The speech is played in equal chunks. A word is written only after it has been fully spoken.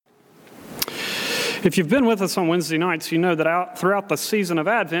If you've been with us on Wednesday nights, you know that throughout the season of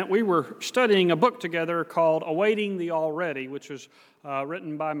Advent, we were studying a book together called Awaiting the Already, which was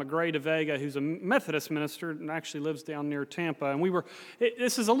written by McGray de Vega, who's a Methodist minister and actually lives down near Tampa. And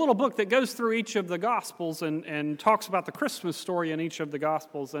this is a little book that goes through each of the Gospels and talks about the Christmas story in each of the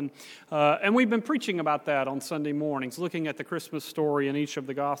Gospels. And we've been preaching about that on Sunday mornings, looking at the Christmas story in each of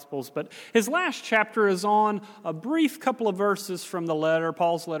the Gospels. But his last chapter is on a brief couple of verses from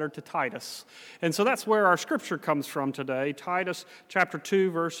Paul's letter to Titus. And so that's where our scripture comes from today, Titus chapter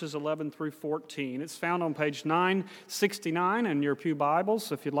 2, verses 11 through 14. It's found on page 969 in your Pew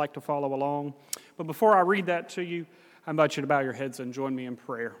Bibles, if you'd like to follow along. But before I read that to you, I invite you to bow your heads and join me in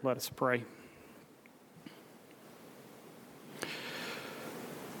prayer. Let us pray.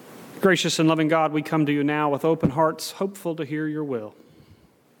 Gracious and loving God, we come to you now with open hearts, hopeful to hear your will.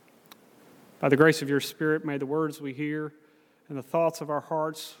 By the grace of your Spirit, may the words we hear and the thoughts of our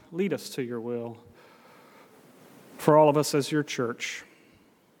hearts lead us to your will. For all of us as your church,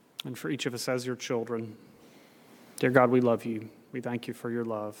 and for each of us as your children. Dear God, we love you. We thank you for your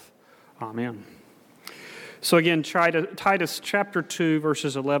love. Amen. So again, Titus chapter 2,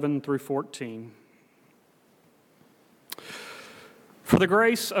 verses 11 through 14. For the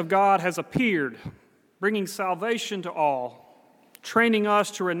grace of God has appeared, bringing salvation to all, training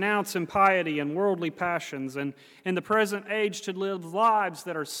us to renounce impiety and worldly passions, and in the present age to live lives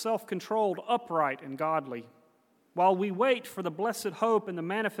that are self-controlled, upright, and godly, while we wait for the blessed hope and the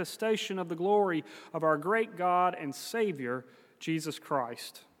manifestation of the glory of our great God and Savior, Jesus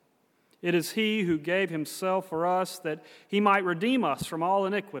Christ. It is He who gave Himself for us that He might redeem us from all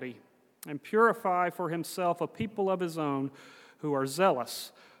iniquity and purify for Himself a people of His own who are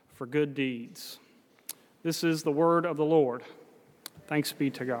zealous for good deeds. This is the word of the Lord. Thanks be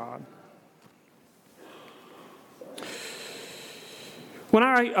to God. When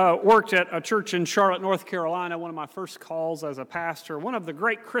I worked at a church in Charlotte, North Carolina, one of my first calls as a pastor, one of the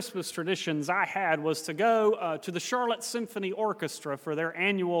great Christmas traditions I had was to go to the Charlotte Symphony Orchestra for their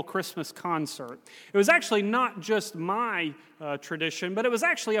annual Christmas concert. It was actually not just my tradition, but it was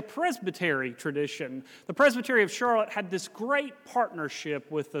actually a Presbytery tradition. The Presbytery of Charlotte had this great partnership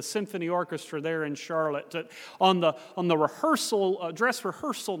with the Symphony Orchestra there in Charlotte. On the rehearsal, dress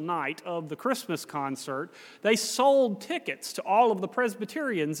rehearsal night of the Christmas concert, they sold tickets to all of the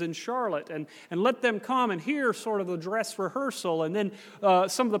Presbyterians in Charlotte and let them come and hear sort of the dress rehearsal. And then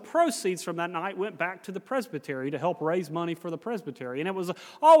some of the proceeds from that night went back to the Presbytery to help raise money for the Presbytery. And it was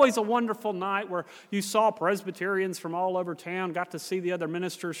always a wonderful night where you saw Presbyterians from all over town, got to see the other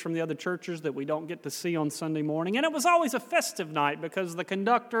ministers from the other churches that we don't get to see on Sunday morning. And it was always a festive night because the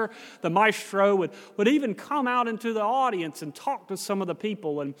conductor, the maestro, would even come out into the audience and talk to some of the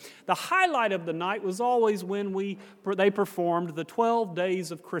people. And the highlight of the night was always when they performed the 12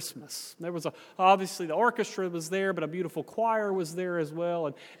 Days of Christmas. There was obviously the orchestra was there, but a beautiful choir was there as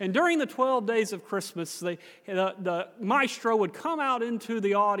well. And during the 12 Days of Christmas, the maestro would come out into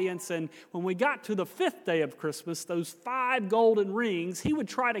the audience, and when we got to the 5th day of Christmas, those 5 golden rings, he would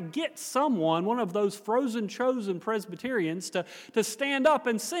try to get someone, one of those frozen chosen Presbyterians, to stand up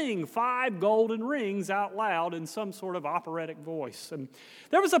and sing 5 golden rings out loud in some sort of operatic voice. And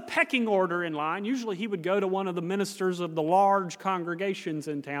there was a pecking order in line. Usually he would go to one of the ministers of the large congregations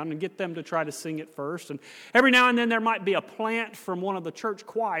in town and get them to try to sing it first. And every now and then there might be a plant from one of the church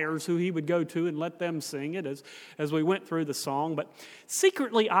choirs who he would go to and let them sing it as we went through the song. But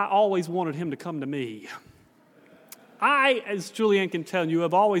secretly, I always wanted him to come to me. I, as Julianne can tell you,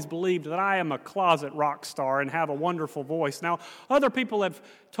 have always believed that I am a closet rock star and have a wonderful voice. Now, other people have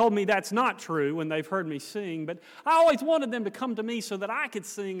told me that's not true when they've heard me sing, but I always wanted them to come to me so that I could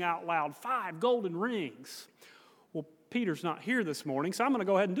sing out loud 5 golden rings. Well, Peter's not here this morning, so I'm going to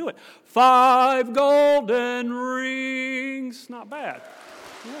go ahead and do it. 5 golden rings. Not bad.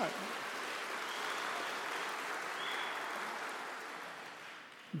 All right.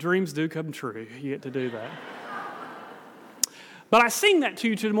 Dreams do come true. You get to do that. But I sing that to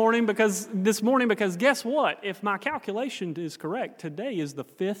you this morning because guess what? If my calculation is correct, today is the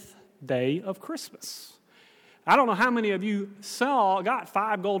 5th day of Christmas. I don't know how many of you got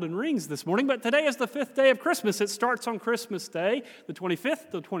 5 golden rings this morning, but today is the 5th day of Christmas. It starts on Christmas Day, the 25th,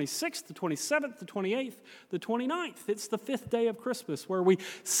 the 26th, the 27th, the 28th, the 29th. It's the 5th day of Christmas where we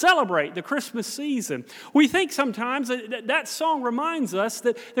celebrate the Christmas season. We think sometimes that song reminds us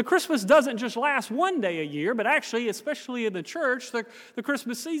that the Christmas doesn't just last one day a year, but actually, especially in the church, the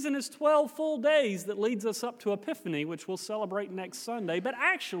Christmas season is 12 full days that leads us up to Epiphany, which we'll celebrate next Sunday. But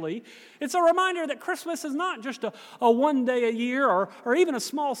actually, it's a reminder that Christmas is not just just a one day a year or even a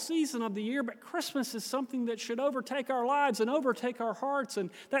small season of the year, but Christmas is something that should overtake our lives and overtake our hearts. And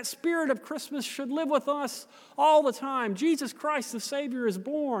that spirit of Christmas should live with us all the time. Jesus Christ, the Savior, is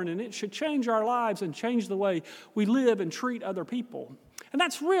born, and it should change our lives and change the way we live and treat other people. And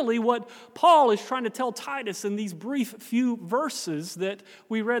that's really what Paul is trying to tell Titus in these brief few verses that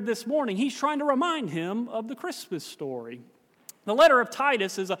we read this morning. He's trying to remind him of the Christmas story. The letter of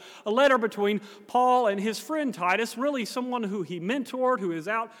Titus is a letter between Paul and his friend Titus, really someone who he mentored, who is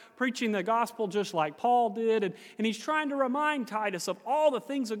out preaching the gospel just like Paul did. And he's trying to remind Titus of all the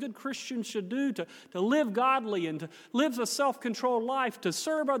things a good Christian should do to live godly and to live a self-controlled life, to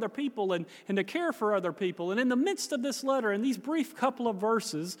serve other people and to care for other people. And in the midst of this letter, in these brief couple of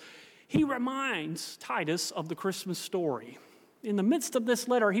verses, he reminds Titus of the Christmas story. In the midst of this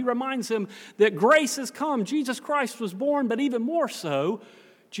letter, he reminds him that grace has come. Jesus Christ was born, but even more so,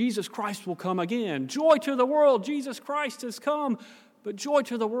 Jesus Christ will come again. Joy to the world, Jesus Christ has come, but joy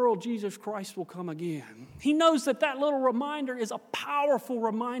to the world, Jesus Christ will come again. He knows that little reminder is a powerful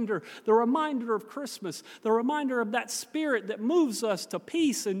reminder, the reminder of Christmas, the reminder of that spirit that moves us to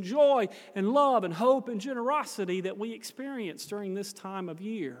peace and joy and love and hope and generosity that we experience during this time of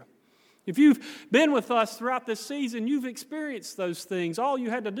year. If you've been with us throughout this season, you've experienced those things. All you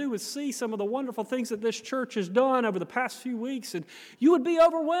had to do was see some of the wonderful things that this church has done over the past few weeks, and you would be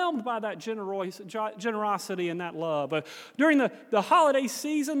overwhelmed by that generosity and that love. During the holiday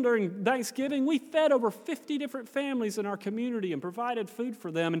season, during Thanksgiving, we fed over 50 different families in our community and provided food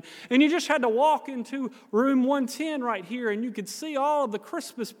for them. And you just had to walk into room 110 right here, and you could see all of the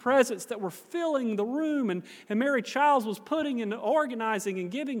Christmas presents that were filling the room, and Mary Childs was putting and organizing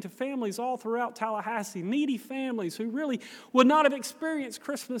and giving to families all throughout Tallahassee, needy families who really would not have experienced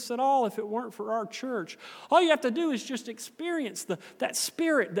Christmas at all if it weren't for our church. All you have to do is just experience that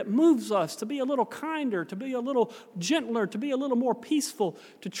spirit that moves us to be a little kinder, to be a little gentler, to be a little more peaceful,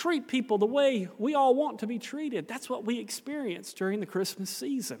 to treat people the way we all want to be treated. That's what we experience during the Christmas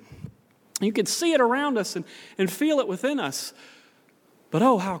season. You can see it around us and feel it within us. But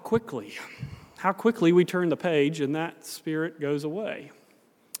oh, how quickly we turn the page and that spirit goes away.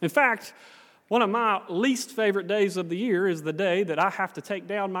 In fact, one of my least favorite days of the year is the day that I have to take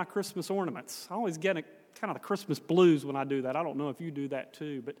down my Christmas ornaments. I always get kind of the Christmas blues when I do that. I don't know if you do that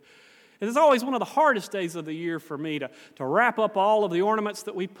too, but it's always one of the hardest days of the year for me to wrap up all of the ornaments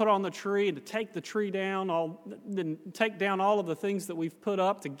that we put on the tree and to take the tree down, then take down all of the things that we've put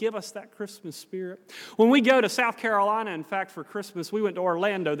up to give us that Christmas spirit. When we go to South Carolina, in fact, for Christmas, we went to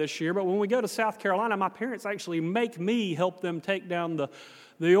Orlando this year, but when we go to South Carolina, my parents actually make me help them take down the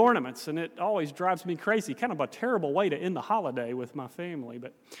ornaments, and it always drives me crazy. Kind of a terrible way to end the holiday with my family.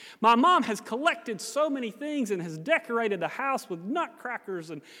 But my mom has collected so many things and has decorated the house with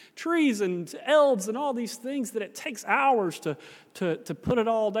nutcrackers and trees and elves and all these things that it takes hours to put it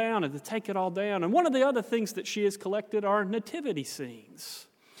all down and to take it all down. And one of the other things that she has collected are nativity scenes.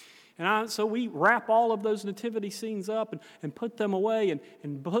 And so we wrap all of those nativity scenes up and put them away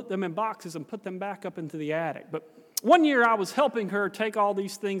and put them in boxes and put them back up into the attic. But one year I was helping her take all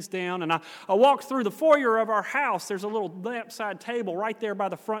these things down, and I walked through the foyer of our house. There's a little lampside table right there by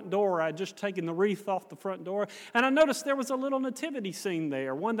the front door. I had just taken the wreath off the front door, and I noticed there was a little nativity scene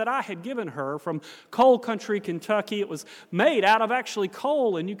there, one that I had given her from Coal Country, Kentucky. It was made out of actually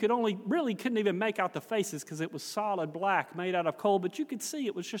coal, and you couldn't even make out the faces because it was solid black, made out of coal, but you could see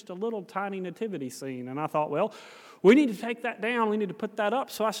it was just a little tiny nativity scene. And I thought, well, we need to take that down. We need to put that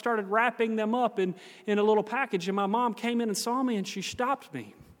up. So I started wrapping them up in a little package. And my mom came in and saw me, and she stopped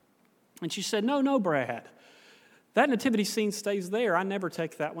me. And she said, no, Brad. That nativity scene stays there. I never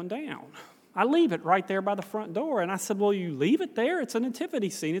take that one down. I leave it right there by the front door. And I said, well, you leave it there? It's a nativity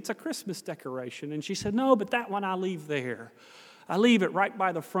scene. It's a Christmas decoration. And she said, no, but that one I leave there. I leave it right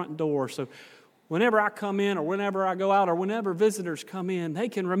by the front door. So whenever I come in or whenever I go out or whenever visitors come in, they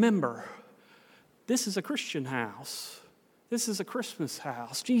can remember this is a Christian house. This is a Christmas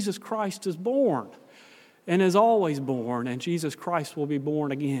house. Jesus Christ is born and is always born, and Jesus Christ will be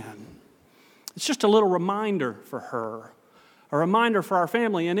born again. It's just a little reminder for her, a reminder for our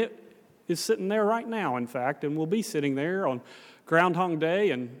family, and it is sitting there right now, in fact, and will be sitting there on Groundhog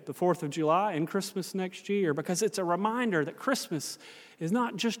Day and the 4th of July and Christmas next year, because it's a reminder that Christmas is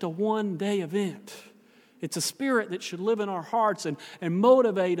not just a one-day event. It's a spirit that should live in our hearts and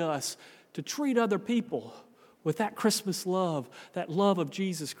motivate us to treat other people with that Christmas love, that love of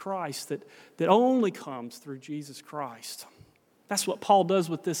Jesus Christ that only comes through Jesus Christ. That's what Paul does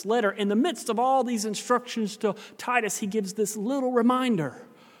with this letter. In the midst of all these instructions to Titus, he gives this little reminder.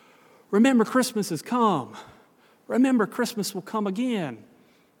 Remember, Christmas has come. Remember, Christmas will come again.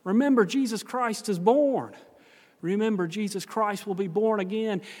 Remember, Jesus Christ is born. Remember, Jesus Christ will be born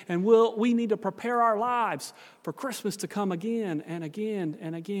again, and we need to prepare our lives for Christmas to come again and again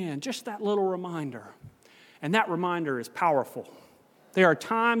and again. Just that little reminder. And that reminder is powerful. There are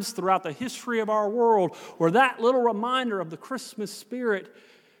times throughout the history of our world where that little reminder of the Christmas spirit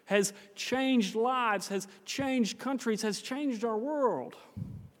has changed lives, has changed countries, has changed our world.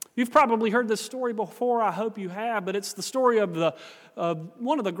 You've probably heard this story before, I hope you have, but it's the story of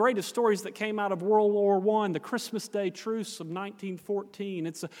one of the greatest stories that came out of World War I, the Christmas Day Truce of 1914.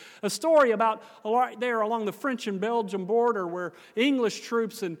 It's a story about right there along the French and Belgian border where English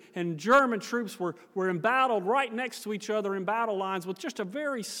troops and German troops were embattled right next to each other in battle lines with just a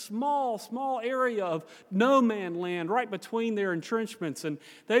very small area of no man land right between their entrenchments. And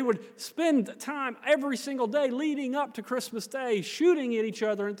they would spend time every single day leading up to Christmas Day shooting at each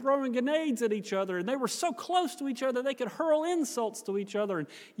other and throwing grenades at each other. And they were so close to each other they could hurl insults to each other and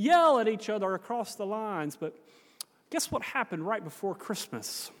yell at each other across the lines. But guess what happened right before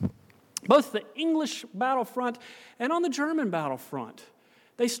Christmas? Both the English battlefront and on the German battlefront,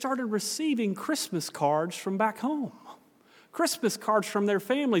 they started receiving Christmas cards from back home. Christmas cards from their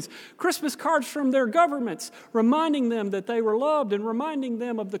families, Christmas cards from their governments, reminding them that they were loved and reminding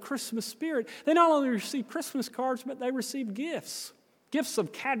them of the Christmas spirit. They not only received Christmas cards, but they received gifts. Gifts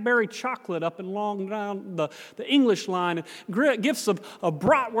of Cadbury chocolate up and along down the English line. And gifts of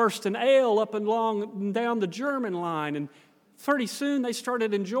bratwurst and ale up and along down the German line. And pretty soon they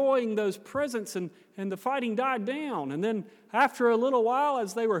started enjoying those presents and the fighting died down. And then after a little while,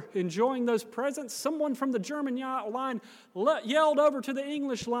 as they were enjoying those presents, someone from the German line yelled over to the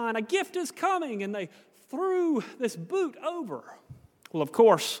English line, "A gift is coming!" And they threw this boot over. Well, of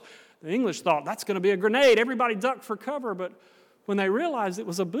course, the English thought, that's going to be a grenade. Everybody ducked for cover, but when they realized it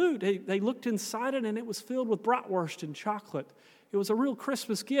was a boot, they looked inside it and it was filled with bratwurst and chocolate. It was a real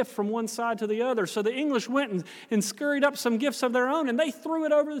Christmas gift from one side to the other. So the English went and scurried up some gifts of their own and they threw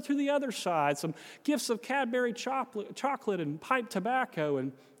it over to the other side, some gifts of Cadbury chocolate and pipe tobacco.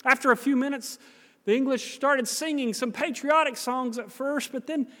 And after a few minutes, the English started singing some patriotic songs at first, but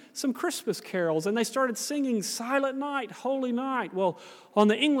then some Christmas carols, and they started singing Silent Night, Holy Night. Well, on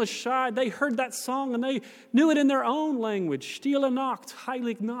the English side, they heard that song, and they knew it in their own language, Stille Nacht,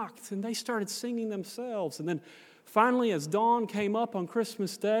 Heilig Nacht, and they started singing themselves. And then finally, as dawn came up on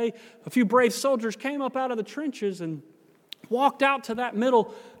Christmas Day, a few brave soldiers came up out of the trenches and walked out to that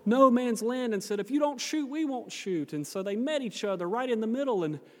middle no man's land and said, "If you don't shoot, we won't shoot." And so they met each other right in the middle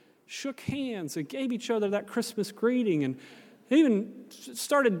and shook hands and gave each other that Christmas greeting and even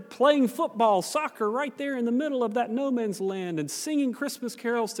started playing football, soccer right there in the middle of that no man's land and singing Christmas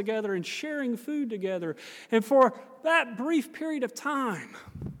carols together and sharing food together. And for that brief period of time,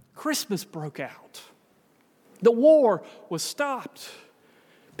 Christmas broke out. The war was stopped.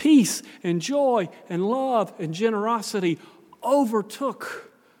 Peace and joy and love and generosity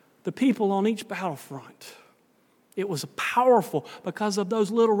overtook the people on each battlefront. It was powerful because of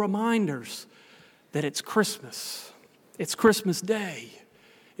those little reminders that it's Christmas. It's Christmas Day.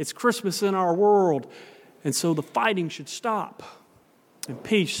 It's Christmas in our world. And so the fighting should stop. And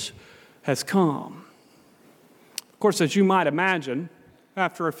peace has come. Of course, as you might imagine,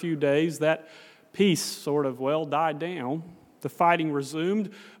 after a few days, that peace sort of, died down. The fighting resumed.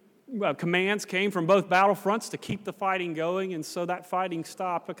 Commands came from both battlefronts to keep the fighting going. And so that fighting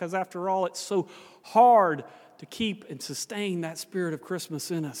stopped because after all, it's so hard to keep and sustain that spirit of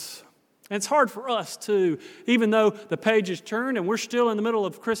Christmas in us. And it's hard for us too, even though the page is turned and we're still in the middle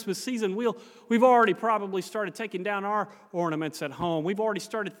of Christmas season, we've already probably started taking down our ornaments at home. We've already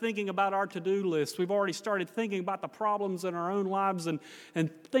started thinking about our to-do list. We've already started thinking about the problems in our own lives and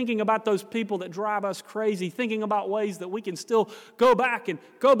thinking about those people that drive us crazy, thinking about ways that we can still go back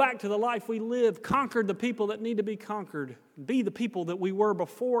to the life we live, conquer the people that need to be conquered, be the people that we were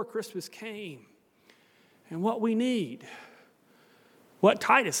before Christmas came. And what we need, what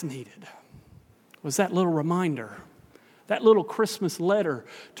Titus needed, was that little reminder, that little Christmas letter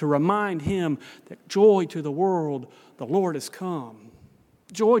to remind him that joy to the world, the Lord has come.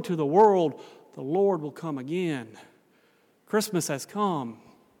 Joy to the world, the Lord will come again. Christmas has come,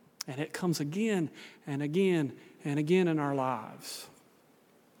 and it comes again and again and again in our lives.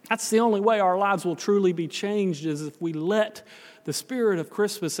 That's the only way our lives will truly be changed, is if we let the spirit of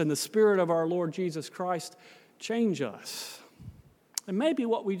Christmas and the spirit of our Lord Jesus Christ change us. And maybe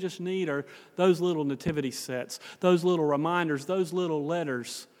what we just need are those little nativity sets, those little reminders, those little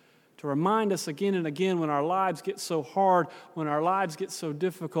letters to remind us again and again when our lives get so hard, when our lives get so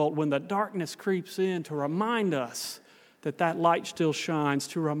difficult, when the darkness creeps in, to remind us that that light still shines,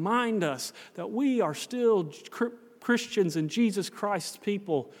 to remind us that we are still Christians and Jesus Christ's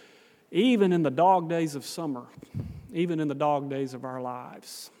people, even in the dog days of summer, even in the dog days of our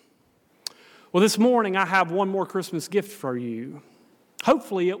lives. Well, this morning I have one more Christmas gift for you.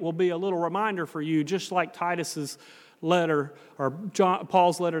 Hopefully it will be a little reminder for you, just like Titus's letter, or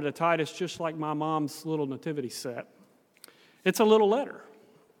Paul's letter to Titus, just like my mom's little nativity set. It's a little letter.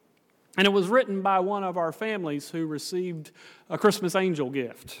 And it was written by one of our families who received a Christmas angel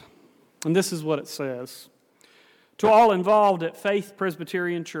gift. And this is what it says. To all involved at Faith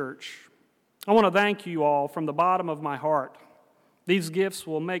Presbyterian Church, I want to thank you all from the bottom of my heart. These gifts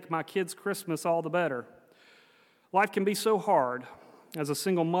will make my kids' Christmas all the better. Life can be so hard. As a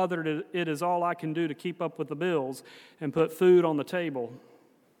single mother, it is all I can do to keep up with the bills and put food on the table.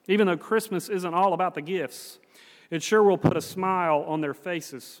 Even though Christmas isn't all about the gifts, it sure will put a smile on their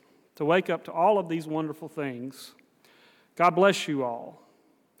faces to wake up to all of these wonderful things. God bless you all,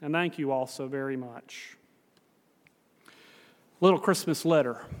 and thank you all so very much. Little Christmas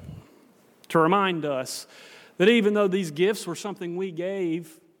letter to remind us that even though these gifts were something we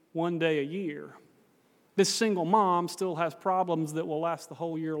gave one day a year, this single mom still has problems that will last the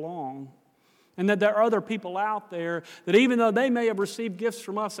whole year long. And that there are other people out there that even though they may have received gifts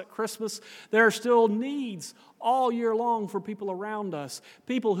from us at Christmas, there are still needs all year long for people around us.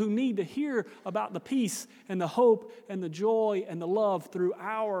 People who need to hear about the peace and the hope and the joy and the love through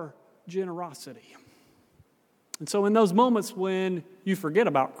our generosity. And so in those moments when you forget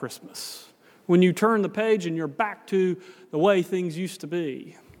about Christmas, when you turn the page and you're back to the way things used to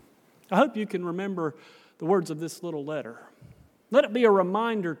be, I hope you can remember the words of this little letter. Let it be a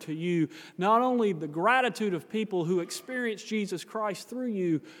reminder to you, not only the gratitude of people who experience Jesus Christ through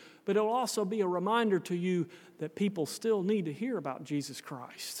you, but it will also be a reminder to you that people still need to hear about Jesus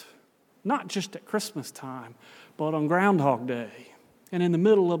Christ. Not just at Christmas time, but on Groundhog Day, and in the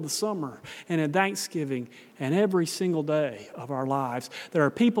middle of the summer, and at Thanksgiving, and every single day of our lives. There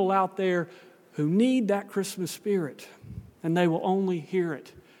are people out there who need that Christmas spirit, and they will only hear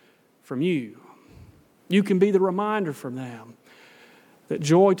it from you. You can be the reminder from them that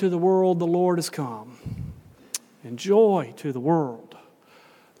joy to the world, the Lord has come. And joy to the world,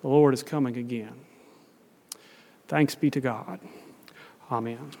 the Lord is coming again. Thanks be to God.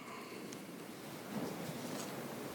 Amen.